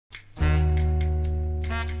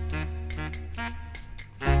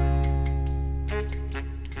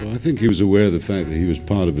I think he was aware of the fact that he was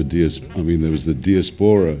part of a I mean, there was the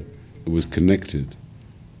diaspora that was connected,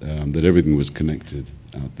 that everything was connected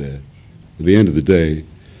out there. At the end of the day,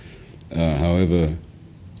 however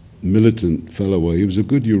militant Fela, he was a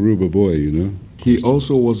good Yoruba boy, you know. He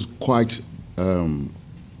also was quite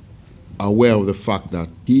aware of the fact that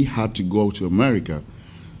he had to go to America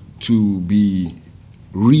to be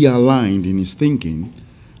realigned in his thinking,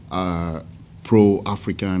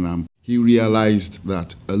 pro-African. He realized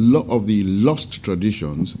that a lot of the lost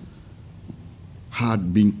traditions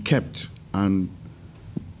had been kept and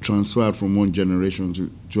transferred from one generation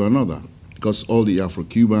to another, because all the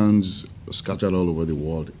Afro-Cubans scattered all over the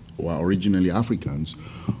world were originally Africans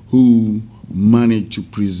who managed to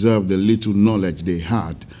preserve the little knowledge they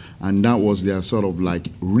had, and that was their sort of like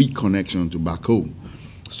reconnection to back home.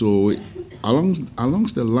 So along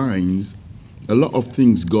the lines, a lot of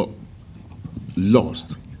things got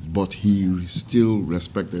lost, but he still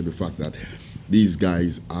respected the fact that these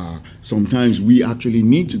guys are, sometimes we actually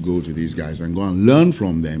need to go to these guys and go and learn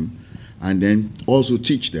from them and then also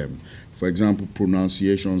teach them. For example,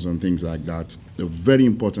 pronunciations and things like that are very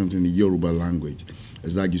important in the Yoruba language.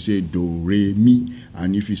 It's like you say do, re, mi,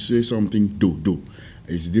 and if you say something do, do,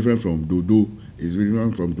 it's different from do, do, it's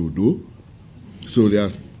different from do, do. So they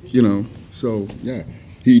are, you know, so yeah,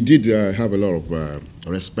 he did have a lot of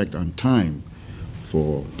respect and time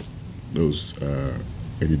for those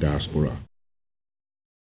in the diaspora.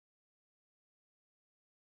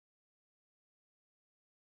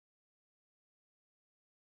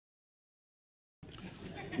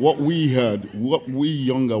 What we heard, what we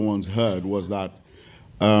younger ones heard was that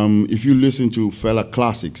if you listen to Fela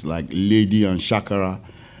classics like Lady and Shakara,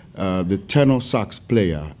 the tenor sax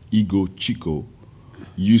player, Igo Chico,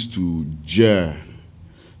 used to jeer.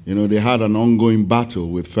 You know, they had an ongoing battle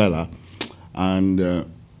with Fela, and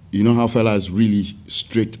you know how Fela is really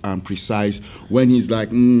strict and precise. When he's like,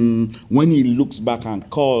 when he looks back and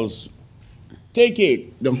calls, take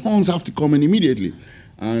it, the horns have to come in immediately.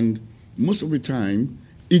 And most of the time,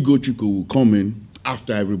 Igo Chico will come in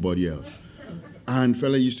after everybody else. And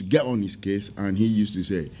Fela used to get on his case, and he used to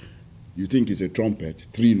say, you think it's a trumpet,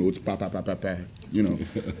 3 notes, pa, pa, pa, pa, pa, you know.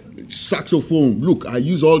 Saxophone, look, I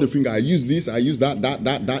use all the fingers, I use this, I use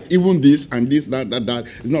that, even this, and this, that.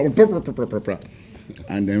 It's not,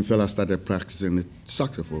 and then Fela started practicing the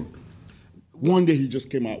saxophone. One day he just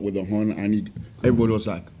came out with a horn, and everybody was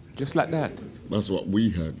like, just like that? That's what we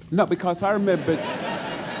heard. No, because I remembered,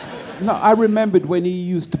 I remembered when he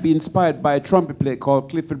used to be inspired by a trumpet player called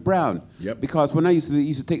Clifford Brown. Yep. Because when he used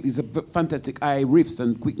to take these fantastic high riffs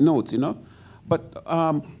and quick notes, you know. But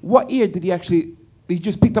what year did he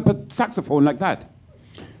just picked up a saxophone like that?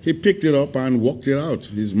 He picked it up and worked it out.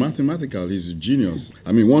 He's mathematical, he's a genius.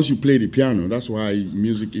 I mean, once you play the piano, that's why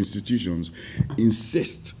music institutions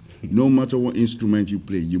insist, no matter what instrument you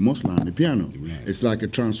play, you must learn the piano. Right. It's like a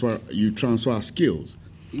transfer, you transfer skills.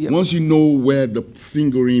 Yep. Once you know where the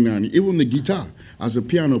fingering and even the guitar, as a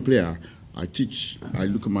piano player, I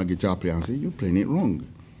look at my guitar player and say, you're playing it wrong.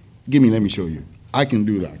 Give me, let me show you. I can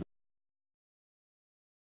do that.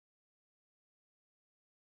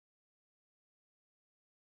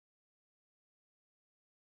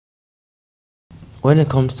 When it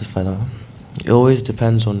comes to Fela, it always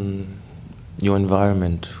depends on your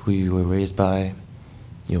environment, who you were raised by,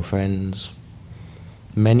 your friends.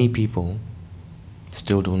 Many people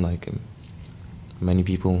still don't like him. Many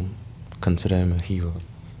people consider him a hero.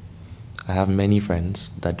 I have many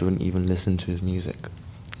friends that don't even listen to his music.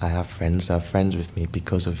 I have friends that are friends with me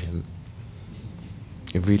because of him.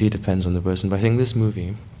 It really depends on the person. But I think this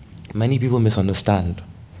movie, many people misunderstand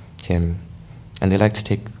him, and they like to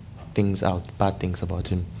take things out, bad things about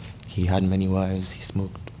him. He had many wives, he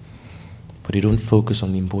smoked. But they don't focus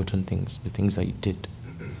on the important things, the things that he did.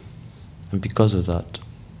 And because of that,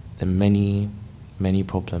 there are many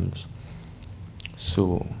problems.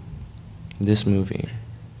 So this movie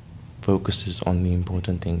focuses on the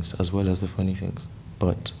important things as well as the funny things,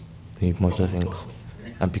 but the important things.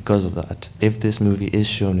 And because of that, if this movie is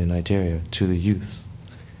shown in Nigeria to the youth,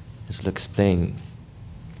 it'll explain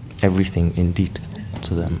everything in detail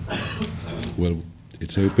to them. Well,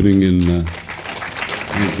 it's opening in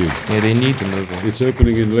thank you. Yeah, they need the movie. It's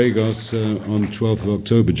opening in Lagos on 12th of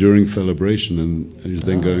October during Celebration, and is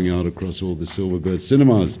then going out across all the Silverbird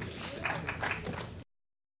cinemas.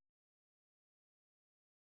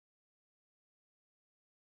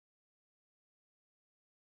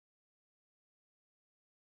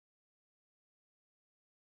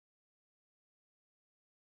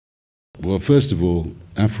 Well, first of all,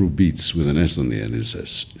 Afro beats with an S on the end is a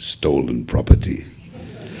stolen property.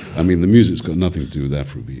 I mean, the music's got nothing to do with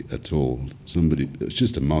Afrobeat at all. It's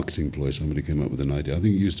just a marketing ploy. Somebody came up with an idea. I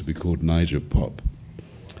think it used to be called Niger Pop.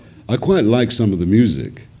 I quite like some of the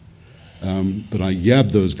music, but I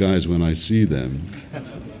yab those guys when I see them,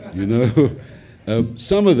 you know.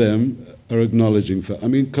 Some of them are acknowledging, I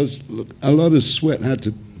mean, because a lot of sweat had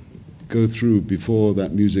to go through before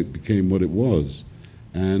that music became what it was.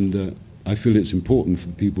 And I feel it's important for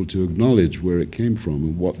people to acknowledge where it came from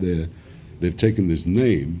and what they've taken this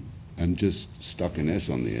name and just stuck an S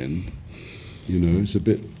on the end. You know, it's a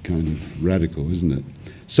bit kind of radical, isn't it?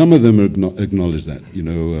 Some of them acknowledge that, you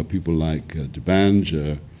know, people like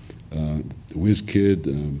D'banj,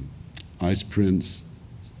 Wizkid, Ice Prince,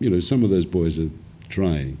 you know, some of those boys are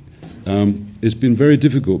trying. It's been very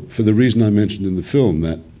difficult for the reason I mentioned in the film,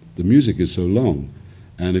 that the music is so long,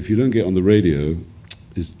 and if you don't get on the radio,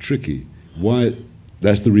 it's tricky. Why?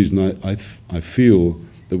 That's the reason I feel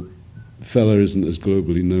that Fela isn't as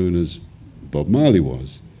globally known as Bob Marley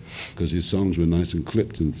was, because his songs were nice and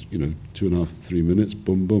clipped in, you know, 2.5, 3 minutes,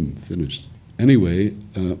 boom, boom, finished. Anyway,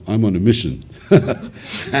 I'm on a mission,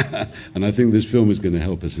 and I think this film is going to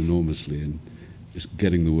help us enormously in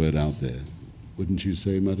getting the word out there. Wouldn't you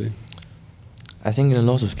say, Made? I think in a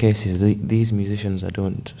lot of cases, these musicians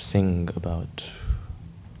don't sing about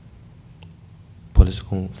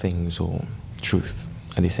political things or truth,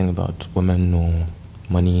 and they sing about women or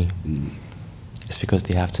money. It's because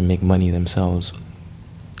they have to make money themselves.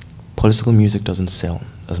 Political music doesn't sell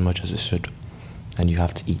as much as it should, and you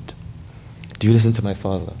have to eat. Do you listen to my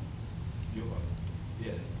father?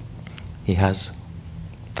 Yeah. He has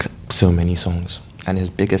so many songs, and his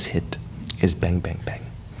biggest hit is Bang Bang Bang.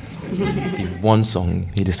 The one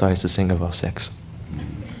song he decides to sing about sex.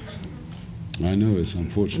 I know, it's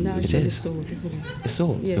unfortunate. It is. It's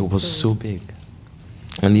all. Yeah, it was so big.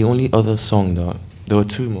 And the only other song there were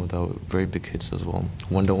two more that were very big hits as well.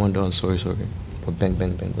 Wonder Wonder and Sorry Sorry. But Bang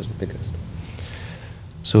Bang Bang was the biggest.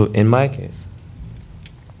 So in my case,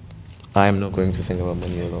 I am not going to sing about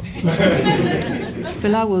money at all.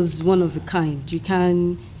 Fela was one of a kind. You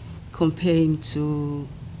can compare him to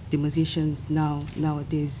the musicians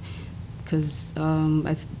nowadays, because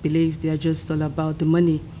I believe they are just all about the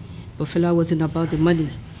money. But Fela wasn't about the money,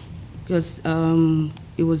 because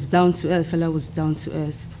it was down to earth. Fela was down to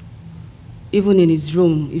earth. Even in his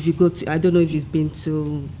room, if you go to, I don't know if you've been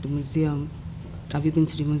to the museum. Have you been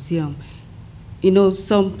to the museum? You know,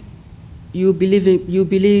 you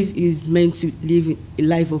believe he's meant to live a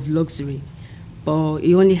life of luxury, but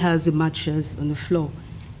he only has a mattress on the floor.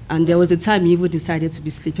 And there was a time he even decided to be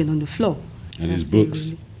sleeping on the floor. And his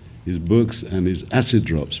books and his acid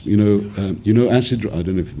drops. You know acid drops. I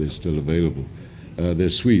don't know if they're still available. They're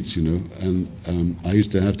sweets, you know. And I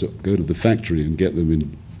used to have to go to the factory and get them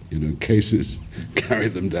in, you know, cases, carry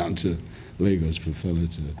them down to Lagos for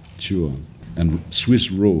Fela to chew on. And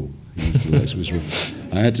Swiss roll. He used to like Swiss roll.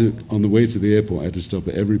 I had to, on the way to the airport, I had to stop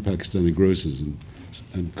at every Pakistani grocer's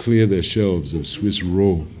and clear their shelves of Swiss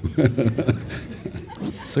roll.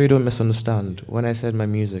 So you don't misunderstand. When I said my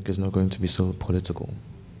music is not going to be so political,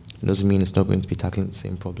 it doesn't mean it's not going to be tackling the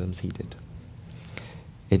same problems he did.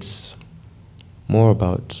 It's more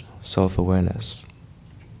about self-awareness.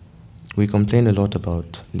 We complain a lot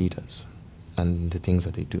about leaders and the things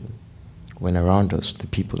that they do, when around us, the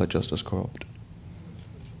people are just as corrupt.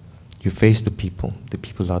 You face the people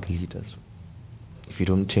are the leaders. If you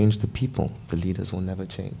don't change the people, the leaders will never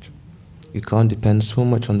change. You can't depend so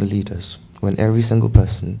much on the leaders when every single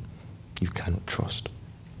person you cannot trust.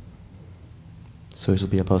 So it will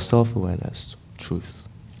be about self-awareness, truth,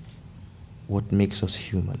 what makes us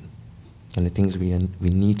human, and the things we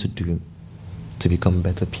need to do to become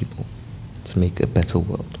better people, to make a better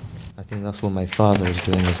world. I think that's what my father is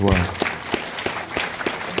doing as well.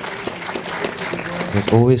 There's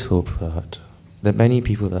always hope for that. There are many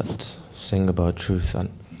people that sing about truth, and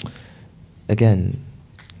again,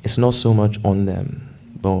 it's not so much on them,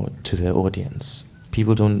 but to their audience.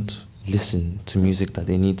 People don't listen to music that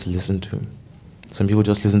they need to listen to. Some people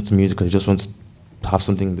just listen to music because they just want to have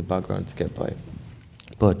something in the background to get by.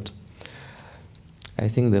 But I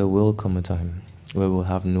think there will come a time where we'll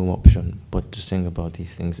have no option but to sing about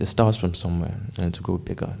these things. It starts from somewhere and to grow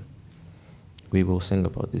bigger. We will sing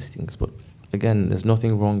about these things, but again, there's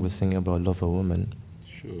nothing wrong with singing about love or woman.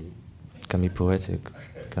 Sure. It can be poetic,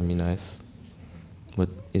 it can be nice, but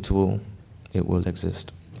it will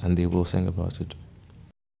exist, and they will sing about it.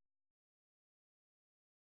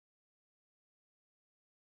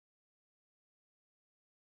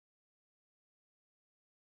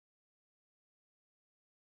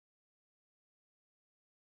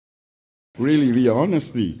 Really,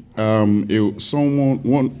 honestly,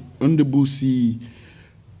 someone, Underbussy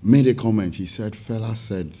made a comment. He said, Fela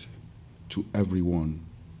said to everyone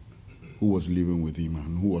who was living with him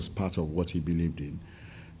and who was part of what he believed in,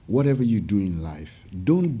 whatever you do in life,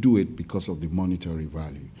 don't do it because of the monetary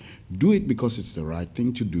value. Do it because it's the right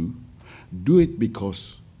thing to do. Do it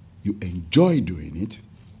because you enjoy doing it,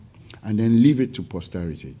 and then leave it to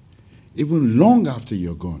posterity. Even long after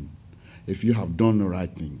you're gone, if you have done the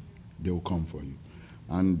right thing, they will come for you.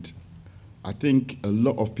 And I think a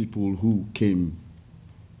lot of people who came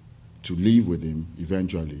to live with him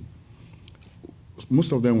eventually,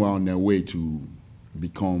 most of them were on their way to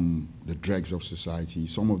become the dregs of society.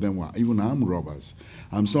 Some of them were even armed robbers.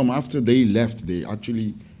 And some, after they left, they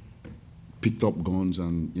actually picked up guns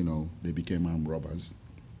and, you know, they became armed robbers.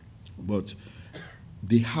 But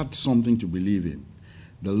they had something to believe in.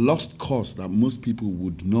 The lost cause that most people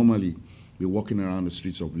would normally be walking around the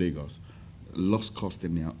streets of Lagos, lost cause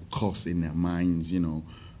in their minds, you know,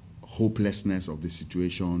 hopelessness of the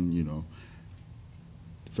situation, you know.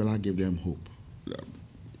 Fela gave them hope.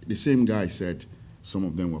 The same guy said some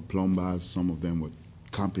of them were plumbers, some of them were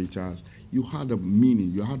carpenters. You had a meaning,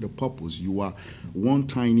 you had a purpose. You were one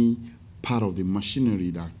tiny part of the machinery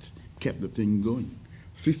that kept the thing going.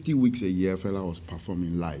 50 weeks a year, Fela was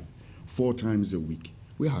performing live, 4 times a week.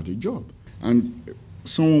 We had a job. And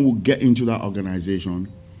someone would get into that organization,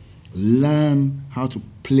 learn how to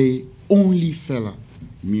play only Fela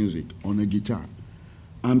music on a guitar.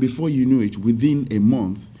 And before you knew it, within a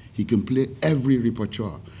month, he can play every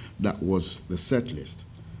repertoire that was the set list.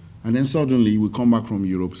 And then suddenly, we come back from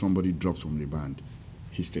Europe, somebody drops from the band.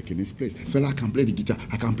 He's taking his place. Fela, I can play the guitar.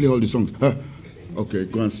 I can play all the songs. Okay,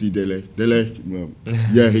 go and see Dele. Dele, well,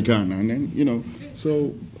 yeah, he can. And then, you know,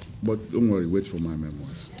 so, but don't worry, wait for my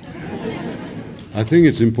memoirs. I think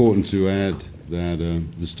it's important to add that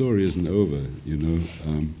the story isn't over, you know.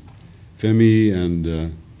 Femi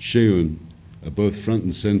and Sheun are both front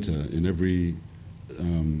and center in every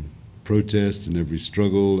protest and every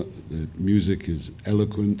struggle. The music is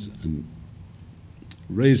eloquent and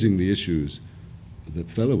raising the issues that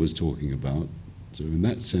Fela was talking about. So in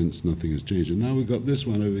that sense, nothing has changed. And now we've got this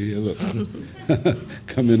one over here, look,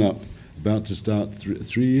 coming up, about to start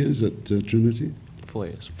 3 years at Trinity? 4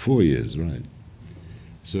 years. 4 years, right.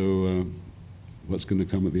 So what's going to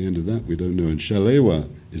come at the end of that, we don't know. And Shalewa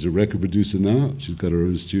is a record producer now. She's got her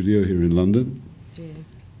own studio here in London. Yeah.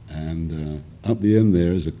 And up the end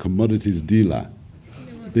there is a commodities dealer,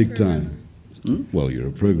 big time. Well, you're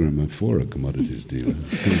a programmer for a commodities dealer.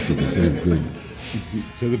 It comes to the same thing.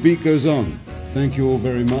 So the beat goes on. Thank you all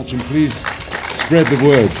very much, and please spread the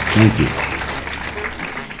word. Thank you.